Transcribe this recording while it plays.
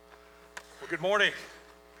Good morning.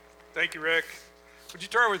 Thank you, Rick. Would you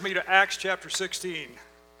turn with me to Acts chapter 16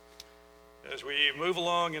 as we move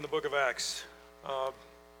along in the book of Acts?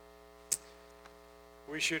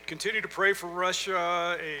 We should continue to pray for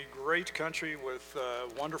Russia, a great country with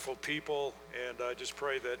wonderful people, and I just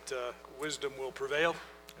pray that wisdom will prevail.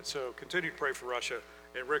 And so continue to pray for Russia.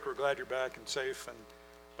 And Rick, we're glad you're back and safe,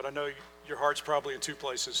 but I know your heart's probably in two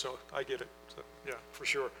places, so I get it. So, yeah, for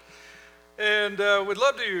sure. And we'd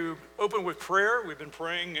love to open with prayer. We've been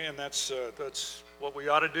praying, and that's what we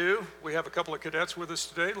ought to do. We have a couple of cadets with us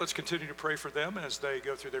today. Let's continue to pray for them as they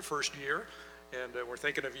go through their first year. And we're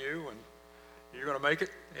thinking of you, and you're going to make it,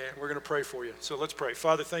 and we're going to pray for you. So let's pray.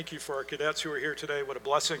 Father, thank you for our cadets who are here today. What a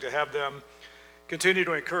blessing to have them. Continue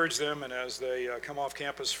to encourage them, and as they come off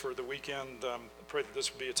campus for the weekend, I pray that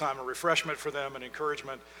this will be a time of refreshment for them and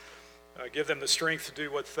encouragement. Give them the strength to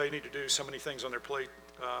do what they need to do, so many things on their plate.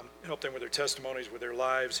 Help them with their testimonies, with their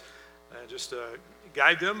lives, and just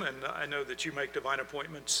guide them. And I know that you make divine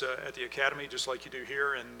appointments at the academy just like you do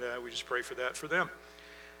here, and we just pray for that for them.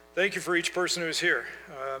 Thank you for each person who is here.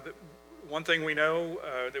 One thing we know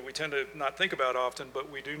that we tend to not think about often,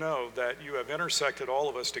 but we do know that you have intersected all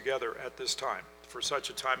of us together at this time, for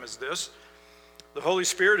such a time as this. The Holy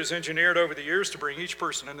Spirit has engineered over the years to bring each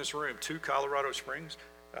person in this room to Colorado Springs.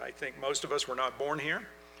 I think most of us were not born here.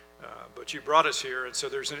 But you brought us here, and so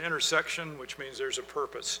there's an intersection, which means there's a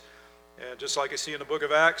purpose. And just like I see in the book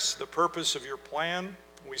of Acts, the purpose of your plan,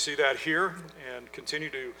 we see that here, and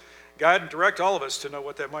continue to guide and direct all of us to know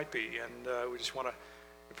what that might be. And we just want to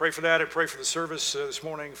pray for that and pray for the service this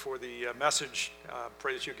morning, for the message.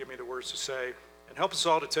 Pray that you'll give me the words to say, and help us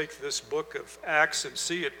all to take this book of Acts and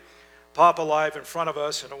see it pop alive in front of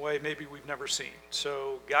us in a way maybe we've never seen.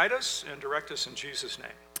 So guide us and direct us in Jesus' name.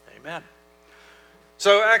 Amen.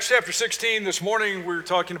 So Acts chapter 16, this morning we're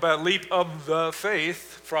talking about leap of the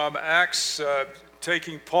faith from Acts,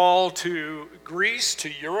 taking Paul to Greece, to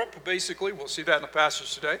Europe, basically. We'll see that in the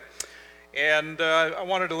passage today. And I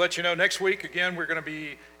wanted to let you know next week, again, we're going to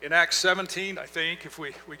be in Acts 17, I think, if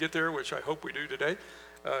we get there, which I hope we do today,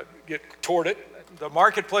 get toward it. The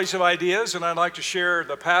marketplace of ideas, and I'd like to share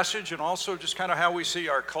the passage and also just kind of how we see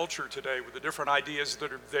our culture today with the different ideas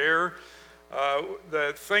that are there.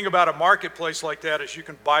 The thing about a marketplace like that is you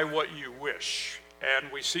can buy what you wish.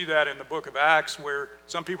 And we see that in the book of Acts where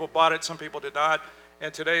some people bought it, some people did not.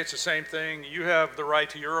 And today it's the same thing. You have the right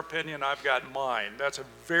to your opinion, I've got mine. That's a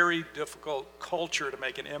very difficult culture to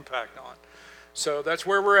make an impact on. So that's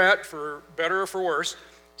where we're at, for better or for worse.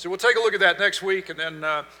 So we'll take a look at that next week. And then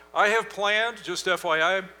I have planned, just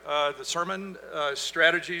FYI, the sermon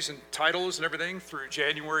strategies and titles and everything through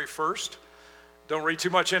January 1st. Don't read too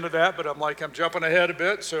much into that, but I'm jumping ahead a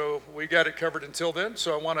bit, so we got it covered until then.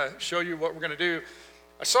 So I want to show you what we're going to do.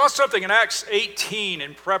 I saw something in Acts 18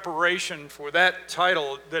 in preparation for that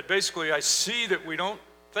title that basically I see that we don't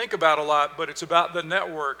think about a lot, but it's about the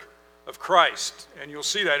network of Christ. And you'll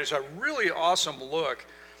see that. It's a really awesome look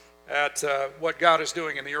at what God is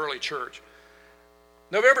doing in the early church.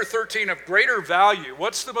 November 13, of greater value.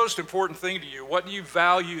 What's the most important thing to you? What do you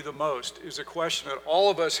value the most is a question that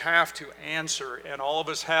all of us have to answer, and all of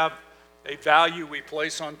us have a value we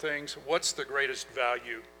place on things. What's the greatest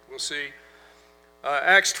value? We'll see.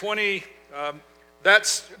 Acts 20,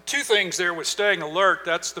 that's two things there with staying alert.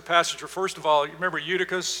 That's the passage where, first of all, you remember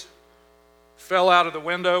Eutychus fell out of the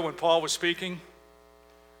window when Paul was speaking?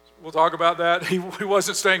 We'll talk about that. He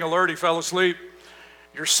wasn't staying alert, he fell asleep.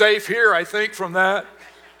 You're safe here, I think, from that.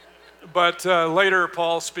 But later,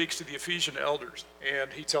 Paul speaks to the Ephesian elders,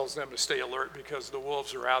 and he tells them to stay alert because the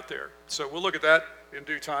wolves are out there. So we'll look at that in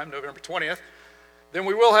due time, November 20th. Then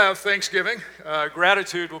we will have Thanksgiving.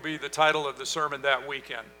 Gratitude will be the title of the sermon that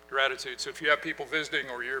weekend, gratitude. So if you have people visiting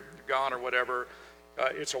or you're gone or whatever,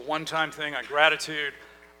 it's a one-time thing on gratitude.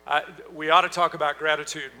 We ought to talk about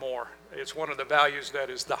gratitude more. It's one of the values that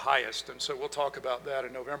is the highest, and so we'll talk about that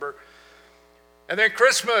in November. And then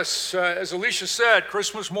Christmas, as Alicia said,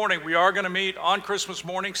 Christmas morning. We are going to meet on Christmas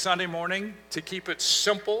morning, Sunday morning, to keep it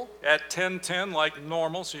simple at 10:10 like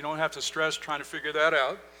normal, so you don't have to stress trying to figure that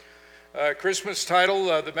out. Christmas title,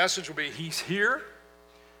 the message will be He's Here.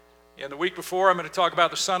 And the week before, I'm going to talk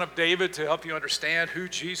about the Son of David to help you understand who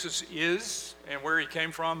Jesus is and where he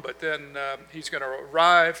came from. But then he's going to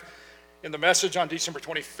arrive in the message on December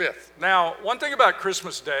 25th. Now, one thing about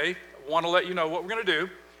Christmas Day, I want to let you know what we're going to do.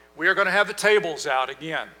 We are going to have the tables out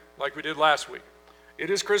again, like we did last week. It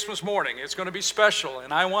is Christmas morning. It's going to be special,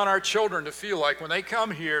 and I want our children to feel like when they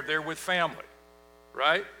come here, they're with family,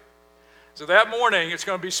 right? So that morning, it's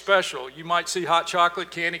going to be special. You might see hot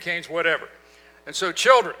chocolate, candy canes, whatever. And so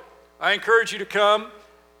children, I encourage you to come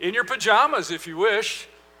in your pajamas if you wish.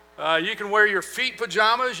 You can wear your feet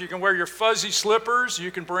pajamas, you can wear your fuzzy slippers,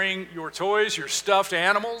 you can bring your toys, your stuffed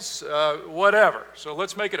animals, whatever. So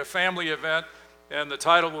let's make it a family event, and the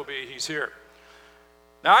title will be He's Here.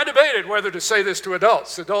 Now, I debated whether to say this to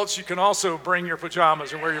adults. Adults, you can also bring your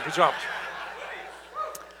pajamas and wear your pajamas.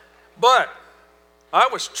 But I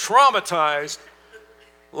was traumatized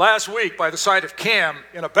last week by the sight of Cam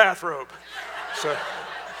in a bathrobe.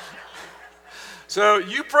 So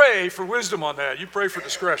you pray for wisdom on that. You pray for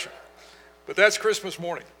discretion. But that's Christmas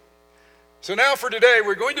morning. So now for today,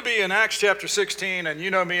 we're going to be in Acts chapter 16. And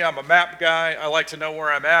you know me, I'm a map guy. I like to know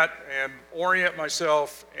where I'm at and orient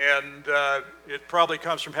myself. And it probably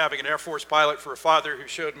comes from having an Air Force pilot for a father who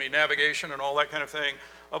showed me navigation and all that kind of thing.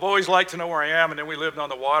 I've always liked to know where I am. And then we lived on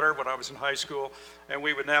the water when I was in high school. And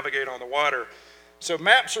we would navigate on the water. So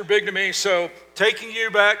maps are big to me. So taking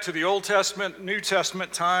you back to the Old Testament, New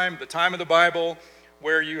Testament time, the time of the Bible,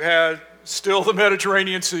 where you had still the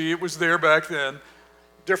Mediterranean Sea, it was there back then,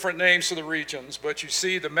 different names for the regions, but you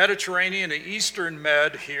see the Mediterranean, the Eastern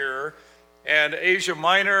Med here, and Asia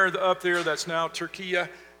Minor up there, that's now Turkey.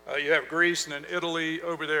 You have Greece and then Italy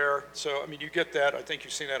over there. So, I mean, you get that. I think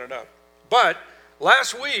you've seen that enough. But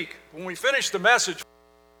last week, when we finished the message,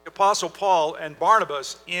 the Apostle Paul and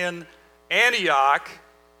Barnabas in Antioch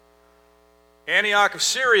of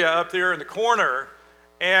Syria up there in the corner,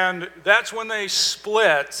 and that's when they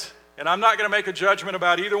split. And I'm not going to make a judgment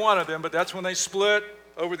about either one of them, but that's when they split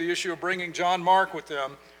over the issue of bringing John Mark with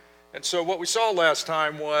them. And so what we saw last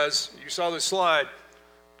time was, you saw this slide,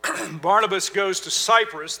 Barnabas goes to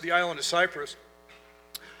Cyprus, the island of Cyprus.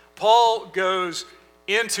 Paul goes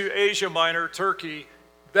into Asia Minor, Turkey.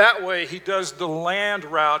 That way, he does the land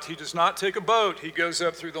route. He does not take a boat. He goes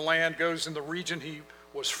up through the land, goes in the region he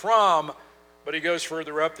was from, but he goes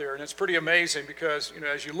further up there. And it's pretty amazing because,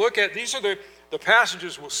 as you look at, these are the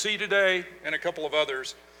passages we'll see today and a couple of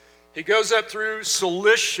others. He goes up through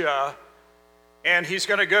Cilicia, and he's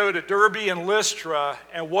going to go to Derbe and Lystra.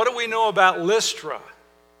 And what do we know about Lystra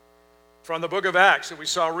from the book of Acts that we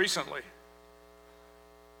saw recently?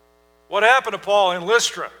 What happened to Paul in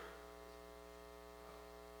Lystra?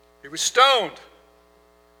 He was stoned.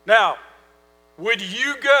 Now, would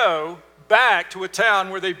you go back to a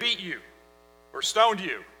town where they beat you or stoned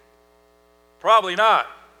you? Probably not.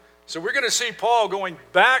 So we're going to see Paul going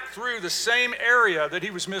back through the same area that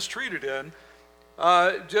he was mistreated in,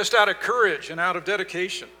 just out of courage and out of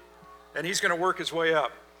dedication. And he's going to work his way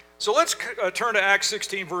up. So let's turn to Acts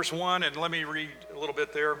 16, verse 1, and let me read a little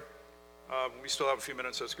bit there. We still have a few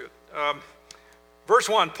minutes, that's good. Verse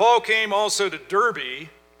 1, Paul came also to Derbe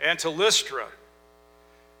and to Lystra.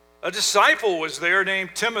 A disciple was there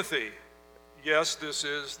named Timothy. Yes, this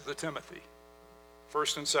is the Timothy,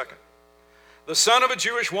 first and second. The son of a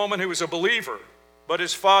Jewish woman who was a believer, but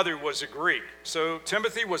his father was a Greek. So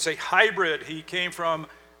Timothy was a hybrid. He came from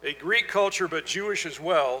a Greek culture, but Jewish as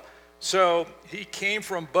well. So he came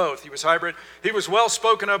from both. He was hybrid. He was well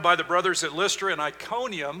spoken of by the brothers at Lystra and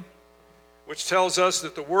Iconium, which tells us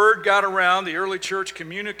that the word got around. The early church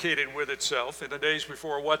communicated with itself. In the days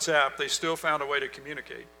before WhatsApp, they still found a way to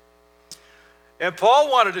communicate. And Paul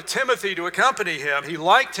wanted Timothy to accompany him. He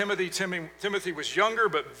liked Timothy. Timothy was younger,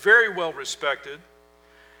 but very well respected.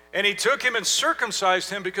 And he took him and circumcised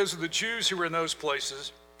him because of the Jews who were in those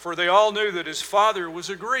places, for they all knew that his father was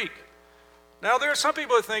a Greek. Now, there are some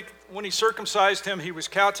people that think when he circumcised him, he was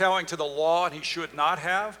kowtowing to the law and he should not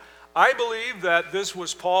have. I believe that this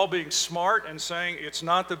was Paul being smart and saying it's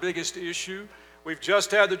not the biggest issue. We've just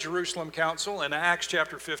had the Jerusalem Council in Acts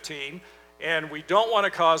chapter 15, and we don't want to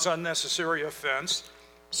cause unnecessary offense.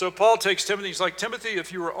 So Paul takes Timothy. He's like, Timothy,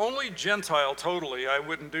 if you were only Gentile totally, I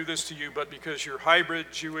wouldn't do this to you, but because you're hybrid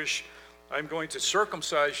Jewish, I'm going to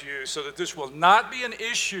circumcise you so that this will not be an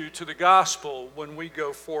issue to the gospel when we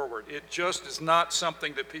go forward. It just is not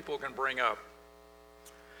something that people can bring up.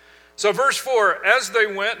 So verse 4, as they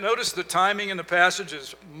went, notice the timing in the passage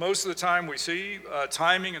is most of the time we see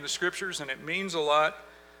timing in the scriptures, and it means a lot.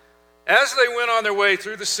 As they went on their way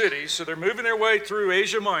through the city, so they're moving their way through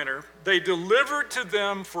Asia Minor, they delivered to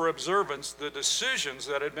them for observance the decisions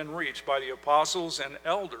that had been reached by the apostles and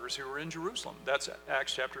elders who were in Jerusalem. That's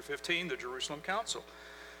Acts chapter 15, the Jerusalem Council.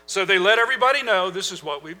 So they let everybody know this is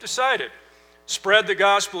what we've decided. Spread the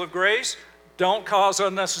gospel of grace. Don't cause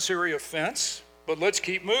unnecessary offense, but let's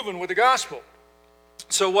keep moving with the gospel.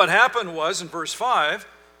 So what happened was, in verse 5,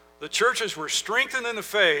 the churches were strengthened in the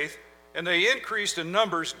faith, and they increased in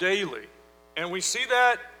numbers daily. And we see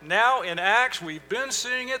that now in Acts. We've been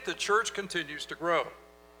seeing it. The church continues to grow.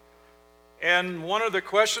 And one of the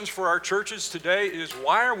questions for our churches today is,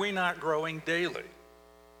 why are we not growing daily?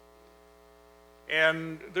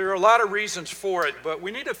 And there are a lot of reasons for it, but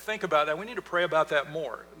we need to think about that. We need to pray about that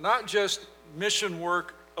more. Not just mission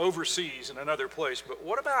work overseas in another place, but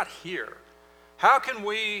what about here? How can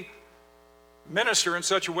we minister in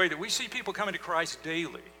such a way that we see people coming to Christ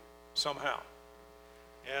daily somehow?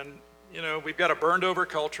 And, you know, we've got a burned over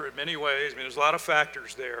culture in many ways. I mean, there's a lot of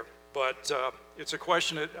factors there, but it's a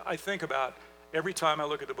question that I think about every time I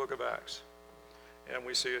look at the book of Acts, and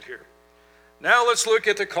we see it here. Now let's look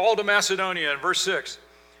at the call to Macedonia in verse 6.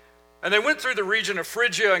 And they went through the region of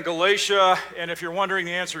Phrygia and Galatia, and if you're wondering,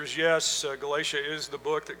 the answer is yes. Galatia is the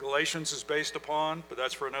book that Galatians is based upon, but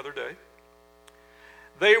that's for another day.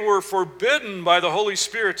 They were forbidden by the Holy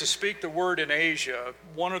Spirit to speak the word in Asia,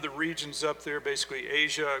 one of the regions up there, basically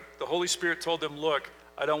Asia. The Holy Spirit told them, look,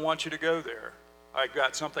 I don't want you to go there. I've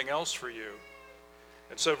got something else for you.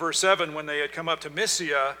 And so verse 7, when they had come up to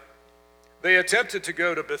Mysia, they attempted to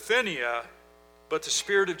go to Bithynia, but the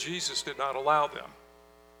Spirit of Jesus did not allow them.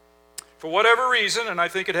 For whatever reason, and I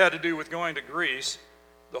think it had to do with going to Greece,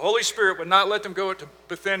 the Holy Spirit would not let them go to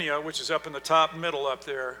Bithynia, which is up in the top middle up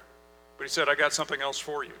there. But he said, I got something else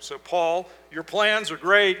for you. So Paul, your plans are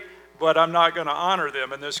great, but I'm not going to honor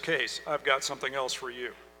them in this case. I've got something else for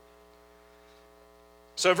you.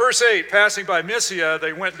 So verse 8, passing by Mysia,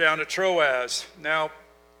 they went down to Troas. Now,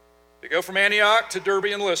 they go from Antioch to Derbe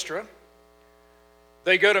and Lystra.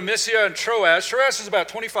 They go to Mysia and Troas. Troas is about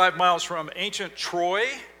 25 miles from ancient Troy.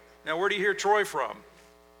 Now, where do you hear Troy from?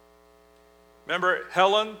 Remember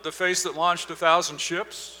Helen, the face that launched 1,000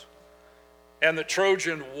 ships? And the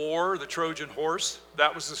Trojan War, the Trojan horse,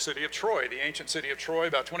 that was the city of Troy, the ancient city of Troy,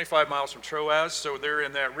 about 25 miles from Troas. So they're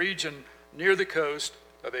in that region near the coast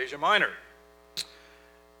of Asia Minor.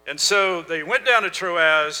 And so they went down to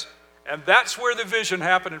Troas, and that's where the vision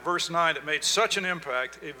happened in verse 9 that made such an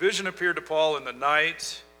impact. A vision appeared to Paul in the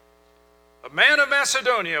night. A man of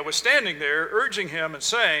Macedonia was standing there, urging him and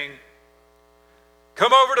saying,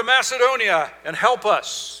 come over to Macedonia and help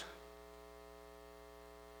us.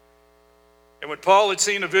 And when Paul had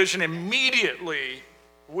seen a vision, immediately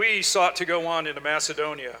we sought to go on into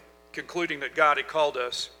Macedonia, concluding that God had called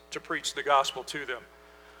us to preach the gospel to them.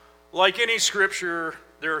 Like any scripture,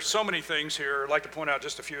 there are so many things here. I'd like to point out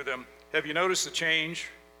just a few of them. Have you noticed the change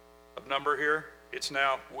of number here? It's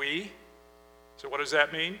now we. So what does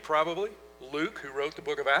that mean? Probably Luke, who wrote the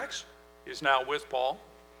book of Acts, is now with Paul.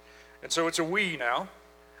 And so it's a we now.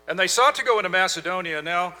 And they sought to go into Macedonia.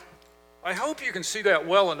 Now, I hope you can see that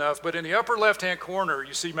well enough, but in the upper left-hand corner,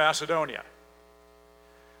 you see Macedonia.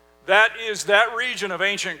 That is that region of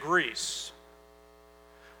ancient Greece.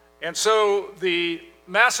 And so the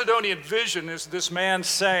Macedonian vision is this man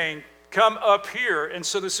saying, come up here. And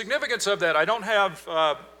so the significance of that, I don't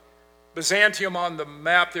have Byzantium on the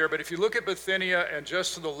map there, but if you look at Bithynia and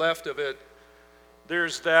just to the left of it,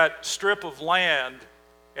 there's that strip of land,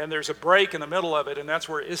 and there's a break in the middle of it, and that's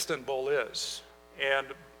where Istanbul is. And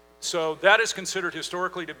so that is considered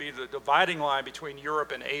historically to be the dividing line between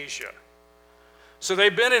Europe and Asia. So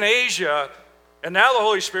they've been in Asia, and now the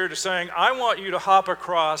Holy Spirit is saying, I want you to hop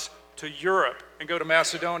across to Europe and go to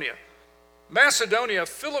Macedonia. Macedonia,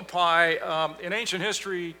 Philippi, in ancient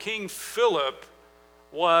history, King Philip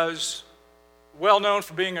was well known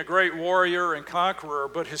for being a great warrior and conqueror,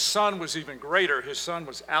 but his son was even greater. His son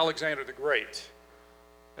was Alexander the Great.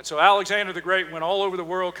 And so Alexander the Great went all over the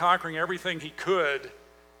world conquering everything he could,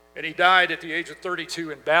 and he died at the age of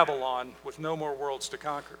 32 in Babylon with no more worlds to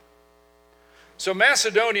conquer. So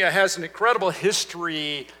Macedonia has an incredible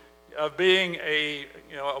history of being a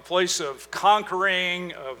place of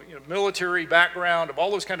conquering, of military background, of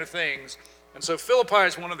all those kind of things. And so Philippi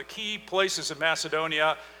is one of the key places in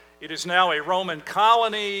Macedonia. It is now a Roman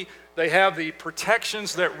colony. They have the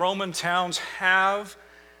protections that Roman towns have.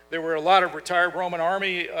 There were a lot of retired Roman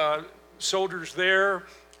army soldiers there,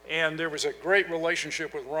 and there was a great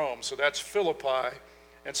relationship with Rome. So that's Philippi.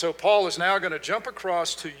 And so Paul is now going to jump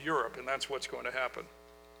across to Europe, and that's what's going to happen.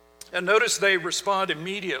 And notice they respond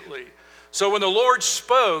immediately. So when the Lord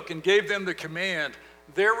spoke and gave them the command,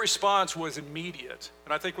 their response was immediate.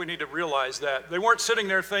 And I think we need to realize that. They weren't sitting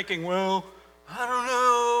there thinking, well, I don't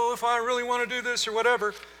know if I really want to do this or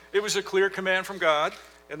whatever. It was a clear command from God,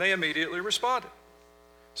 and they immediately responded.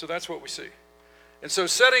 So that's what we see. And so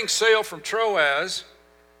setting sail from Troas,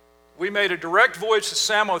 we made a direct voyage to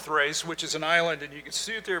Samothrace, which is an island, and you can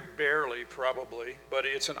see it there barely, probably, but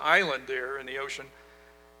it's an island there in the ocean.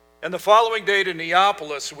 And the following day to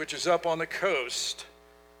Neapolis, which is up on the coast,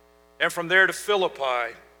 and from there to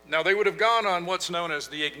Philippi. Now, they would have gone on what's known as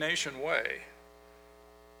the Egnatian Way.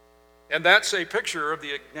 And that's a picture of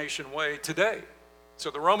the Egnatian Way today.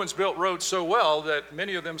 So the Romans built roads so well that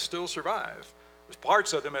many of them still survive,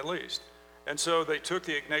 parts of them at least. And so they took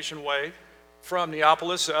the Egnatian Way from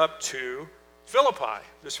Neapolis up to Philippi,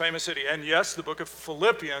 this famous city. And yes, the book of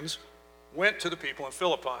Philippians went to the people in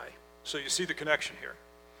Philippi. So you see the connection here.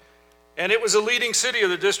 And it was a leading city of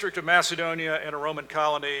the district of Macedonia and a Roman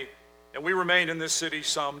colony. And we remained in this city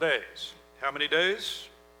some days. How many days?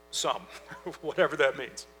 Some, whatever that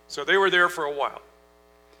means. So they were there for a while.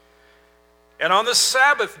 And on the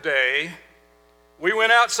Sabbath day, we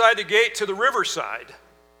went outside the gate to the riverside.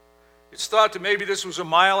 It's thought that maybe this was a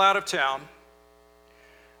mile out of town,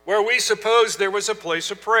 where we supposed there was a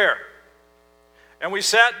place of prayer. And we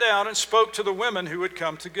sat down and spoke to the women who had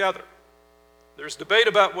come together. There's debate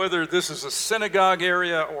about whether this is a synagogue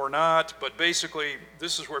area or not, but basically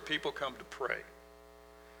this is where people come to pray.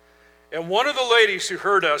 And one of the ladies who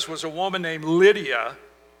heard us was a woman named Lydia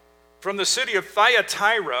from the city of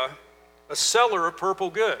Thyatira, a seller of purple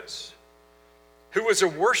goods, who was a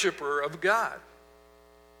worshiper of God.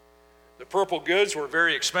 The purple goods were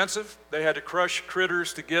very expensive. They had to crush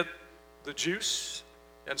critters to get the juice,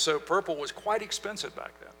 and so purple was quite expensive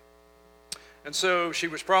back then. And so she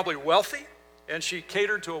was probably wealthy, and she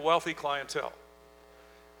catered to a wealthy clientele.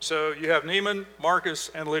 So you have Neiman, Marcus,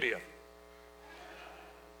 and Lydia.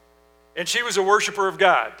 And she was a worshiper of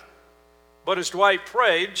God. But as Dwight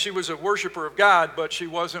prayed, she was a worshiper of God, but she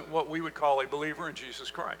wasn't what we would call a believer in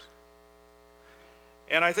Jesus Christ.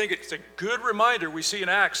 And I think it's a good reminder we see in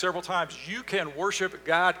Acts several times. You can worship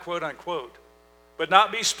God, quote unquote, but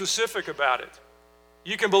not be specific about it.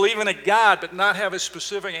 You can believe in a God, but not have a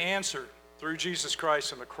specific answer through Jesus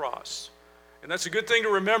Christ and the cross. And that's a good thing to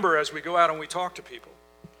remember as we go out and we talk to people.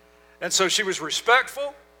 And so she was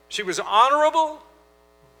respectful, she was honorable,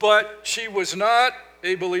 but she was not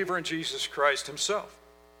a believer in Jesus Christ himself.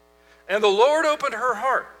 And the Lord opened her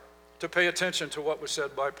heart to pay attention to what was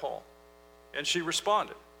said by Paul. And she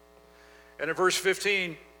responded. And in verse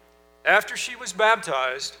 15, after she was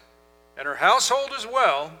baptized, and her household as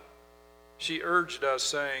well, she urged us,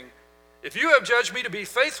 saying, if you have judged me to be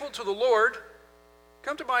faithful to the Lord,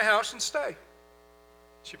 come to my house and stay.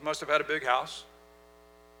 She must have had a big house.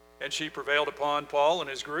 And she prevailed upon Paul and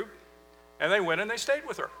his group, and they went and they stayed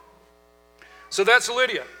with her. So that's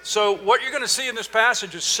Lydia. So what you're going to see in this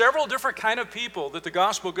passage is several different kind of people that the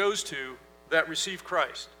gospel goes to that receive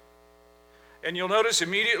Christ. And you'll notice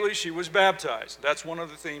immediately she was baptized. That's one of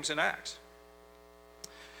the themes in Acts.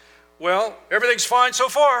 Well, everything's fine so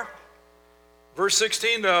far. Verse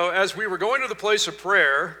 16, though, as we were going to the place of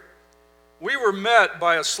prayer, we were met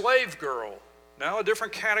by a slave girl, now a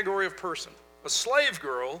different category of person, a slave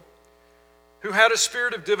girl who had a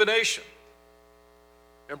spirit of divination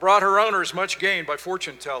and brought her owners much gain by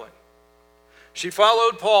fortune telling. She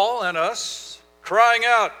followed Paul and us, crying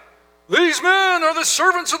out, these men are the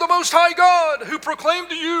servants of the Most High God who proclaim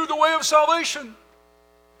to you the way of salvation.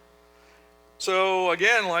 So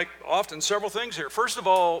again, like often, several things here. First of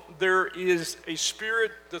all, there is a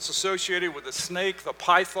spirit that's associated with the snake, the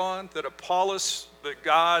python, that Apollos, the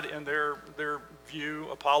god in their view,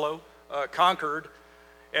 Apollo, conquered.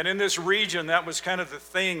 And in this region, that was kind of the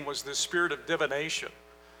thing, was this spirit of divination.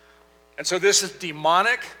 And so this is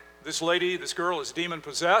demonic. This lady, this girl is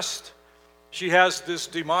demon-possessed. She has this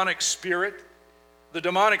demonic spirit. The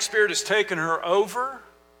demonic spirit has taken her over.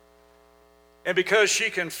 And because she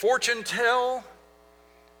can fortune tell,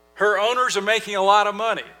 her owners are making a lot of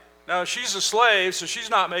money. Now, she's a slave, so she's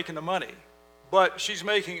not making the money. But she's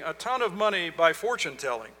making a ton of money by fortune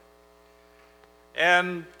telling.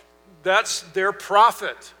 And that's their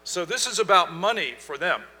profit. So this is about money for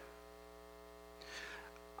them.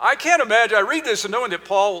 I can't imagine, I read this and knowing that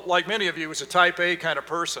Paul, like many of you, is a type A kind of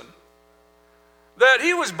person, that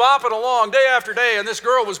he was bopping along day after day and this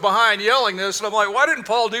girl was behind yelling this, and I'm like, why didn't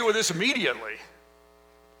Paul deal with this immediately?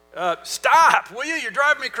 Stop, will you? You're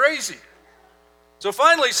driving me crazy. So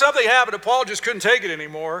finally something happened and Paul just couldn't take it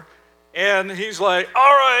anymore, and he's like,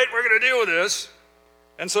 all right, we're going to deal with this.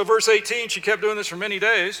 And so verse 18, she kept doing this for many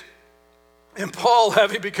days, and Paul,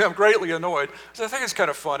 having become greatly annoyed, so I think it's kind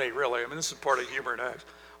of funny, really. I mean, this is part of humor in Acts.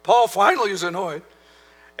 Paul finally is annoyed,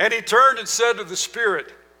 and he turned and said to the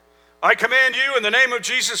spirit, I command you in the name of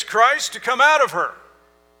Jesus Christ to come out of her.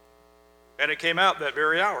 And it came out that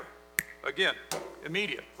very hour. Again,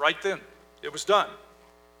 immediate, right then. It was done.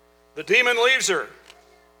 The demon leaves her.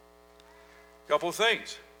 A couple of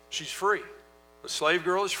things. She's free. The slave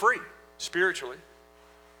girl is free, spiritually.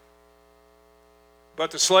 But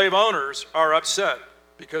the slave owners are upset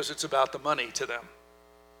because it's about the money to them.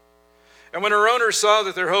 And when her owners saw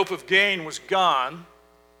that their hope of gain was gone,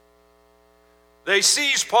 they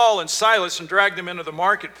seized Paul and Silas and dragged them into the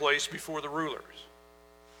marketplace before the rulers.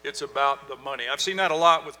 It's about the money. I've seen that a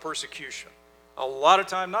lot with persecution. A lot of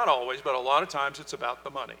times, not always, but a lot of times it's about the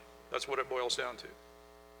money. That's what it boils down to.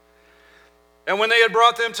 And when they had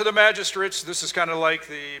brought them to the magistrates, this is kind of like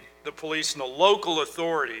the police and the local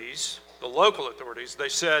authorities, they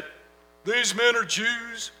said, "These men are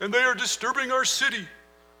Jews, and they are disturbing our city.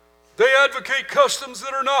 They advocate customs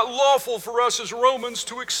that are not lawful for us as Romans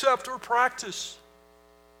to accept or practice."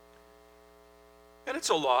 And it's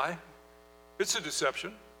a lie. It's a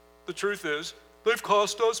deception. The truth is, they've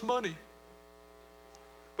cost us money.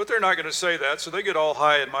 But they're not going to say that, so they get all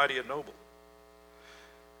high and mighty and noble.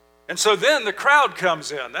 And so then the crowd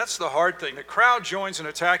comes in. That's the hard thing. The crowd joins in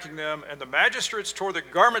attacking them, and the magistrates tore the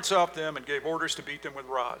garments off them and gave orders to beat them with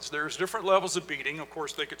rods. There's different levels of beating. Of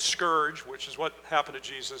course, they could scourge, which is what happened to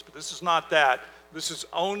Jesus, but this is not that. This is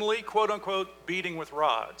only, quote unquote, beating with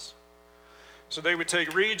rods. So they would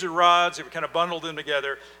take reeds or rods, they would kind of bundle them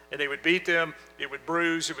together, and they would beat them. It would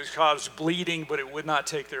bruise, it would cause bleeding, but it would not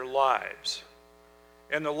take their lives.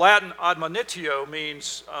 And the Latin admonitio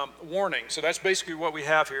means warning. So that's basically what we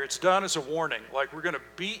have here. It's done as a warning. Like, we're going to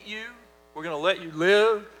beat you, we're going to let you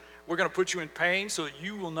live, we're going to put you in pain so that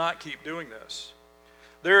you will not keep doing this.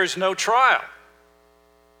 There is no trial.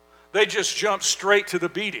 They just jump straight to the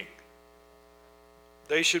beating.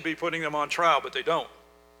 They should be putting them on trial, but they don't.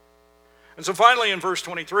 And so finally in verse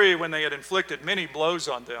 23, when they had inflicted many blows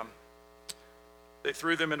on them, they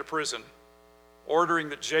threw them into prison, ordering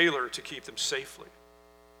the jailer to keep them safely.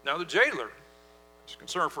 Now the jailer is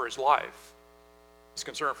concerned for his life. He's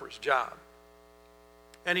concerned for his job.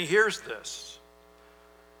 And he hears this.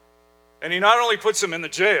 And he not only puts them in the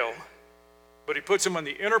jail, but he puts them in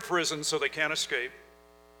the inner prison so they can't escape.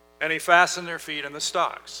 And he fastened their feet in the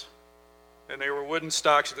stocks. And they were wooden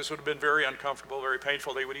stocks. This would have been very uncomfortable, very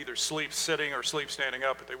painful. They would either sleep sitting or sleep standing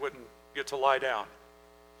up, but they wouldn't get to lie down.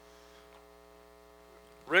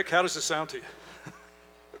 Rick, how does this sound to you?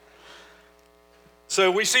 So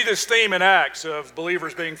we see this theme in Acts of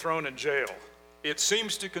believers being thrown in jail. It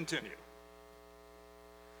seems to continue.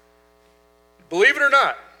 Believe it or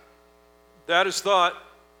not, that is thought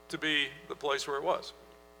to be the place where it was.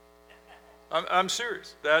 I'm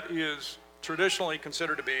serious. That is traditionally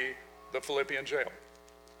considered to be the Philippian jail.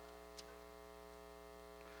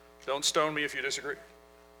 Don't stone me if you disagree.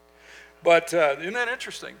 But isn't that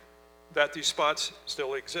interesting that these spots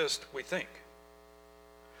still exist, we think?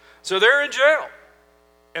 So they're in jail.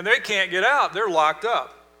 And they can't get out. They're locked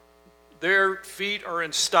up. Their feet are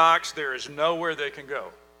in stocks. There is nowhere they can go.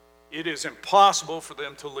 It is impossible for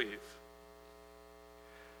them to leave.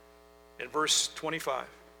 In verse 25,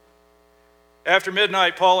 after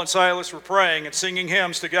midnight, Paul and Silas were praying and singing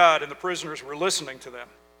hymns to God, and the prisoners were listening to them.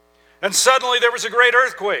 And suddenly there was a great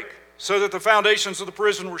earthquake, so that the foundations of the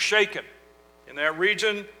prison were shaken. In that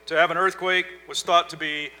region, to have an earthquake was thought to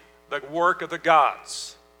be the work of the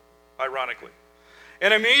gods, ironically.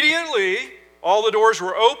 And immediately, all the doors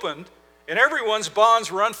were opened, and everyone's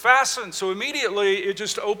bonds were unfastened. So immediately, it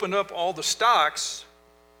just opened up all the stocks.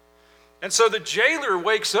 And so the jailer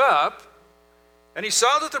wakes up, and he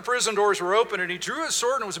saw that the prison doors were open, and he drew his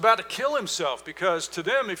sword and was about to kill himself, because to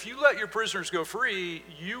them, if you let your prisoners go free,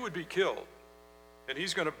 you would be killed. And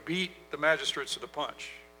he's going to beat the magistrates to the punch,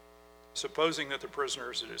 supposing that the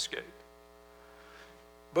prisoners had escaped.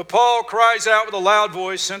 But Paul cries out with a loud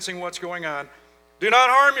voice, sensing what's going on, "Do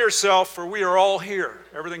not harm yourself, for we are all here."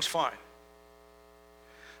 Everything's fine.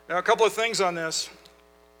 Now, a couple of things on this.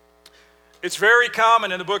 It's very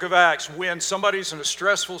common in the book of Acts when somebody's in a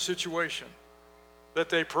stressful situation that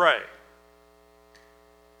they pray.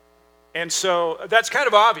 And so that's kind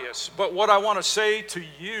of obvious. But what I want to say to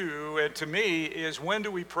you and to me is, when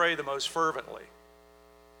do we pray the most fervently?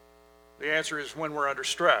 The answer is when we're under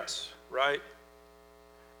stress, right?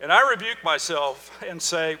 And I rebuke myself and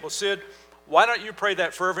say, well, Sid, why don't you pray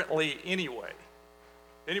that fervently anyway?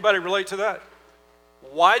 Anybody relate to that?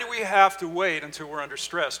 Why do we have to wait until we're under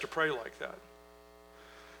stress to pray like that?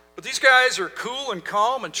 But these guys are cool and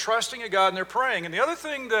calm and trusting in God, and they're praying. And the other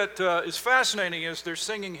thing that is fascinating is they're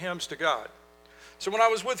singing hymns to God. So when I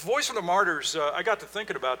was with Voice of the Martyrs, I got to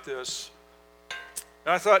thinking about this.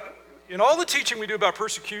 And I thought, in all the teaching we do about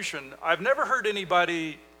persecution, I've never heard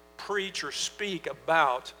anybody preach or speak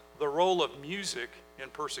about the role of music in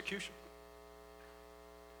persecution.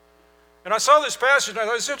 And I saw this passage, and I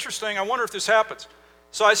thought, it's interesting. I wonder if this happens.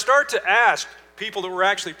 So I start to ask people that were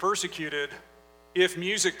actually persecuted if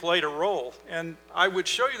music played a role. And I would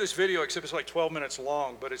show you this video, except it's like 12 minutes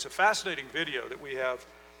long, but it's a fascinating video that we have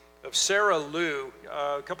of Sarah Lou.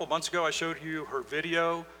 A couple months ago, I showed you her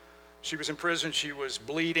video. She was in prison. She was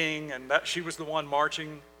bleeding, and she was the one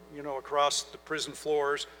marching, across the prison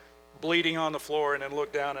floors, bleeding on the floor, and then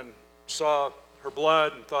looked down and saw her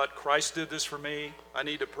blood and thought, Christ did this for me. I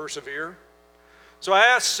need to persevere. So I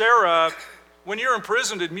asked Sarah, when you're in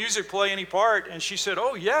prison, did music play any part? And she said,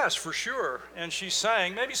 oh, yes, for sure. And she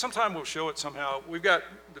sang. Maybe sometime we'll show it somehow. We've got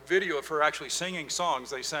the video of her actually singing songs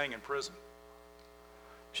they sang in prison.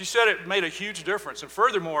 She said it made a huge difference. And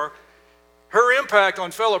furthermore, her impact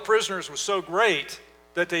on fellow prisoners was so great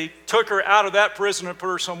that they took her out of that prison and put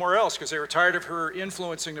her somewhere else because they were tired of her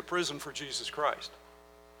influencing the prison for Jesus Christ.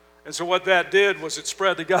 And so what that did was it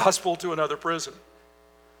spread the gospel to another prison.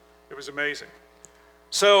 It was amazing.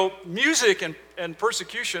 So music and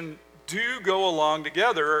persecution do go along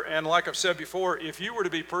together. And like I've said before, if you were to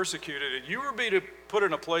be persecuted and you were to be put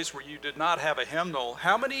in a place where you did not have a hymnal,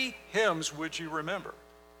 how many hymns would you remember?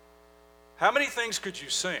 How many things could you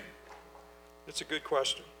sing? It's a good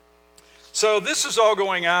question. So this is all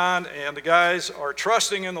going on, and the guys are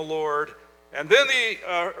trusting in the Lord. And then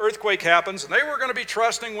the earthquake happens, and they were going to be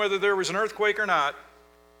trusting whether there was an earthquake or not.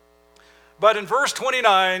 But in verse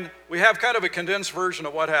 29, we have kind of a condensed version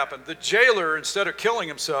of what happened. The jailer, instead of killing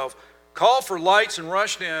himself, called for lights and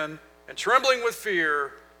rushed in, and trembling with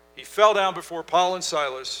fear, he fell down before Paul and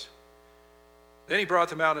Silas. Then he brought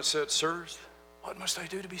them out and said, Sirs, what must I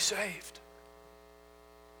do to be saved?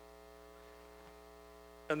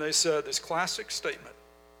 And they said this classic statement,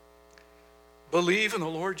 believe in the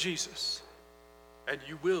Lord Jesus, and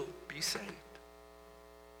you will be saved,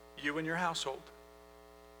 you and your household.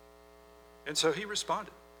 And so he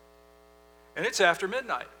responded. And it's after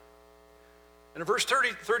midnight. And in verse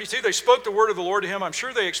 32, they spoke the word of the Lord to him. I'm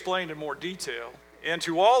sure they explained in more detail. And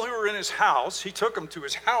to all who were in his house, he took them to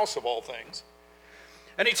his house of all things.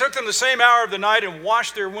 And he took them the same hour of the night and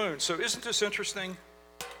washed their wounds. So isn't this interesting?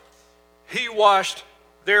 He washed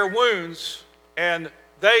their wounds, and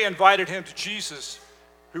they invited him to Jesus,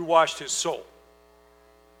 who washed his soul.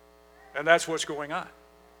 And that's what's going on.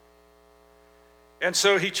 And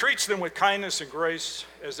so he treats them with kindness and grace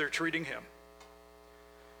as they're treating him.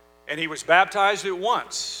 And he was baptized at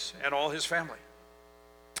once, and all his family.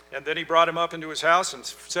 And then he brought him up into his house and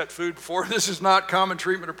set food before him. This is not common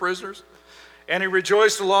treatment of prisoners. And he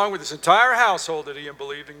rejoiced along with his entire household that he had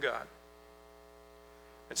believed in God.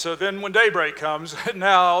 And so then when daybreak comes,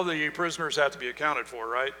 now the prisoners have to be accounted for,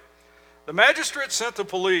 right? The magistrate sent the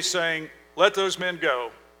police saying, let those men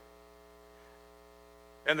go.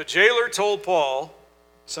 And the jailer told Paul,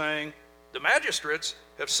 saying, the magistrates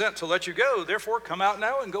have sent to let you go, therefore come out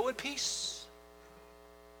now and go in peace.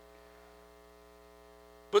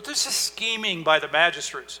 But this is scheming by the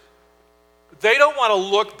magistrates. They don't want to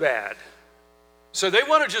look bad. So they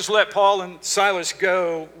want to just let Paul and Silas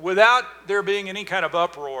go without there being any kind of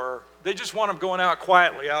uproar. They just want them going out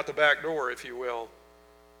quietly out the back door, if you will,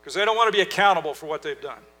 because they don't want to be accountable for what they've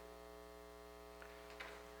done.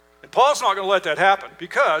 And Paul's not going to let that happen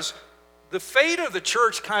because the fate of the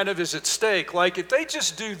church kind of is at stake. Like if they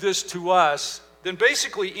just do this to us, then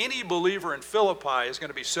basically any believer in Philippi is going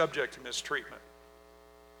to be subject to mistreatment.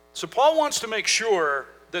 So Paul wants to make sure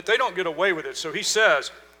that they don't get away with it. So he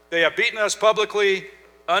says, they have beaten us publicly,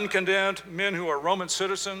 uncondemned, men who are Roman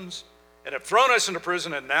citizens, and have thrown us into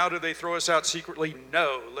prison, and now do they throw us out secretly?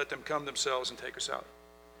 No, let them come themselves and take us out.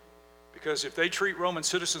 Because if they treat Roman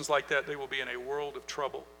citizens like that, they will be in a world of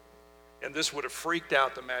trouble. And this would have freaked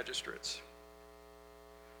out the magistrates.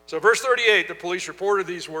 So verse 38, the police reported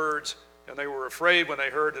these words, and they were afraid when they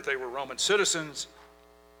heard that they were Roman citizens.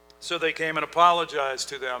 So they came and apologized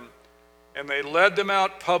to them, and they led them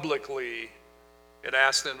out publicly and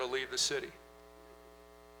asked them to leave the city.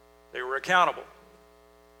 They were accountable.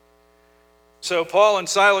 So Paul and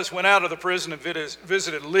Silas went out of the prison and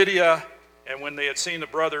visited Lydia, and when they had seen the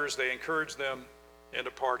brothers, they encouraged them and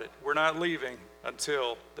departed. We're not leaving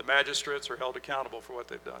until the magistrates are held accountable for what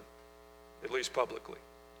they've done, at least publicly.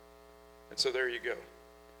 And so there you go.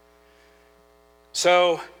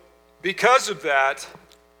 So because of that,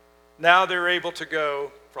 now they're able to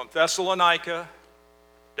go from Thessalonica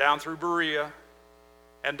down through Berea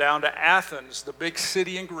and down to Athens, the big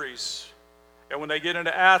city in Greece. And when they get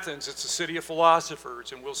into Athens, it's a city of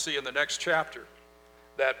philosophers, and we'll see in the next chapter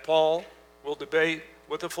that Paul will debate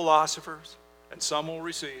with the philosophers, and some will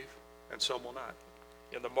receive, and some will not,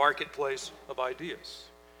 in the marketplace of ideas.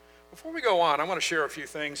 Before we go on, I want to share a few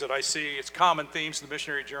things that I see. It's common themes in the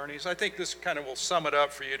missionary journeys. I think this kind of will sum it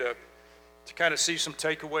up for you to kind of see some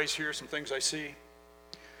takeaways here, some things I see.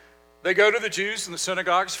 They go to the Jews in the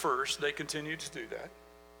synagogues first. They continue to do that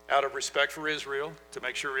out of respect for Israel, to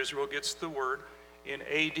make sure Israel gets the word. In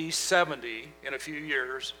AD 70, in a few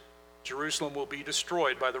years, Jerusalem will be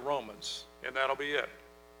destroyed by the Romans, and that'll be it.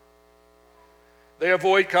 They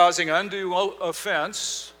avoid causing undue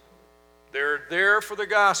offense. They're there for the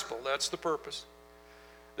gospel. That's the purpose.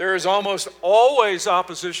 there is almost always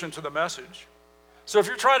opposition to the message. So if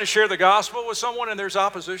you're trying to share the gospel with someone and there's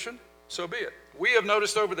opposition, so be it. We have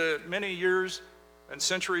noticed over the many years and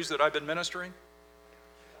centuries that I've been ministering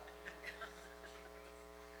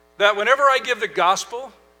that whenever I give the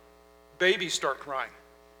gospel, babies start crying.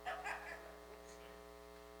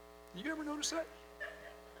 You ever notice that?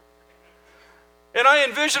 And I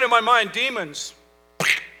envision in my mind demons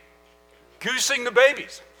goosing the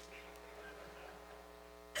babies.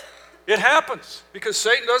 It happens because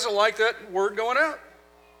Satan doesn't like that word going out.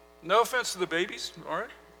 No offense to the babies, all right?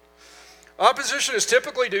 Opposition is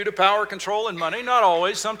typically due to power, control, and money. Not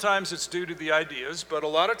always. Sometimes it's due to the ideas, but a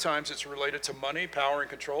lot of times it's related to money, power, and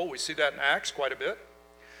control. We see that in Acts quite a bit.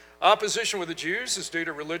 Opposition with the Jews is due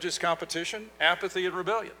to religious competition, apathy, and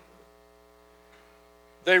rebellion.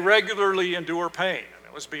 They regularly endure pain,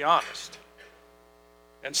 let's be honest.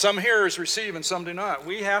 And some hearers receive and some do not.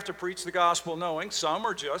 We have to preach the gospel knowing some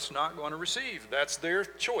are just not going to receive. That's their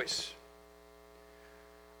choice.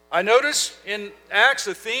 I notice in Acts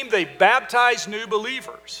the theme, they baptize new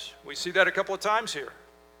believers. We see that a couple of times here.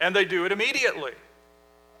 And they do it immediately.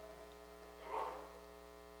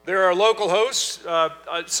 There are local hosts.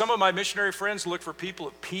 Some of my missionary friends look for people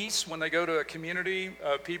of peace when they go to a community,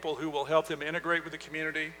 people who will help them integrate with the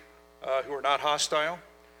community, who are not hostile.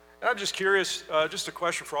 And I'm just curious, just a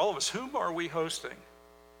question for all of us, whom are we hosting?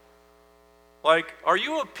 Like, are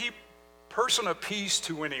you a person of peace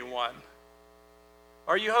to anyone?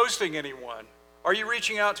 Are you hosting anyone? Are you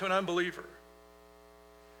reaching out to an unbeliever?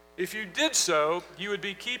 If you did so, you would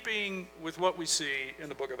be keeping with what we see in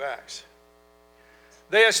the book of Acts.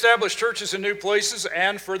 They established churches in new places,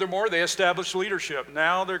 and furthermore, they established leadership.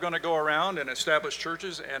 Now they're going to go around and establish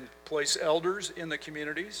churches and place elders in the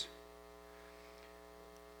communities.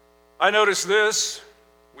 I notice this.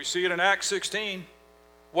 We see it in Acts 16.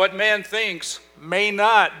 What man thinks may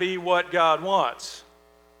not be what God wants.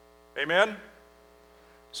 Amen?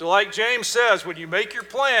 So like James says, when you make your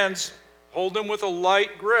plans, hold them with a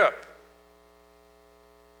light grip.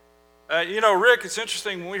 Rick, it's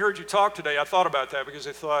interesting, when we heard you talk today, I thought about that because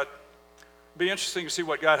I thought it'd be interesting to see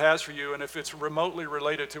what God has for you and if it's remotely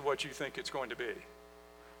related to what you think it's going to be.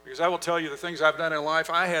 Because I will tell you the things I've done in life,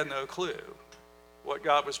 I had no clue what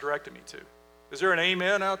God was directing me to. Is there an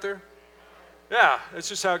amen out there? Yeah, it's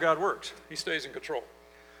just how God works. He stays in control.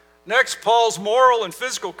 Next, Paul's moral and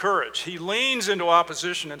physical courage. He leans into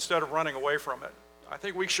opposition instead of running away from it. I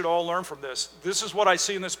think we should all learn from this. This is what I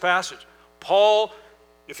see in this passage. Paul,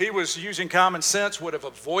 if he was using common sense, would have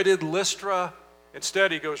avoided Lystra.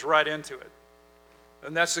 Instead, he goes right into it.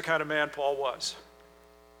 And that's the kind of man Paul was.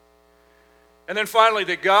 And then finally,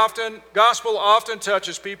 the gospel often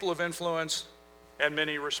touches people of influence, and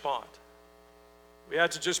many respond. We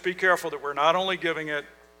have to just be careful that we're not only giving it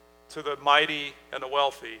to the mighty and the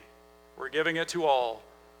wealthy, we're giving it to all,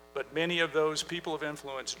 but many of those people of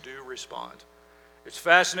influence do respond. It's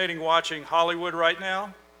fascinating watching Hollywood right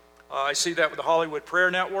now. I see that with the Hollywood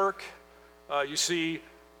Prayer Network. You see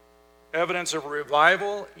evidence of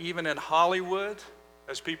revival even in Hollywood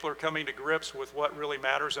as people are coming to grips with what really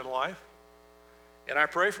matters in life. And I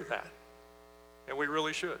pray for that. And we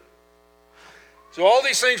really should. So all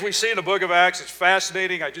these things we see in the book of Acts, it's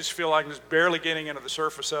fascinating. I just feel like I'm just barely getting into the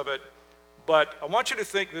surface of it. But I want you to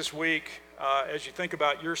think this week, as you think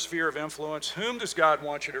about your sphere of influence, whom does God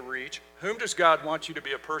want you to reach? Whom does God want you to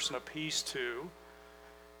be a person of peace to?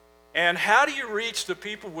 And how do you reach the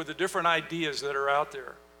people with the different ideas that are out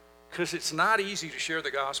there? Because it's not easy to share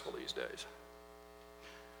the gospel these days.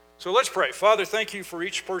 So let's pray. Father, thank you for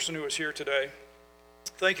each person who is here today.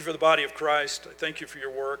 Thank you for the body of Christ. I thank you for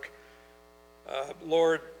your work.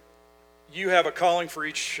 Lord, you have a calling for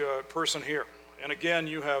each person here. And again,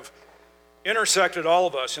 you have intersected all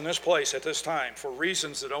of us in this place at this time for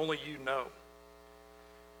reasons that only you know.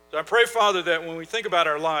 So I pray, Father, that when we think about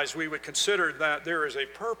our lives, we would consider that there is a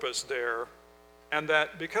purpose there, and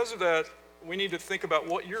that because of that, we need to think about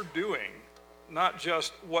what you're doing, not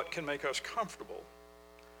just what can make us comfortable.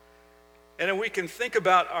 And then we can think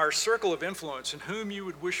about our circle of influence and whom you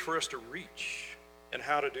would wish for us to reach and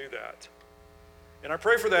how to do that. And I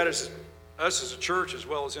pray for that as us as a church as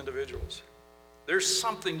well as individuals. There's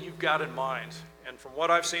something you've got in mind. And from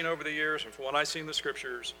what I've seen over the years and from what I see in the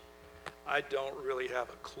scriptures, I don't really have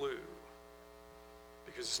a clue.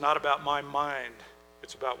 Because it's not about my mind,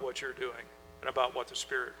 it's about what you're doing and about what the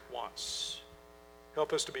Spirit wants.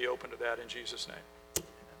 Help us to be open to that in Jesus' name.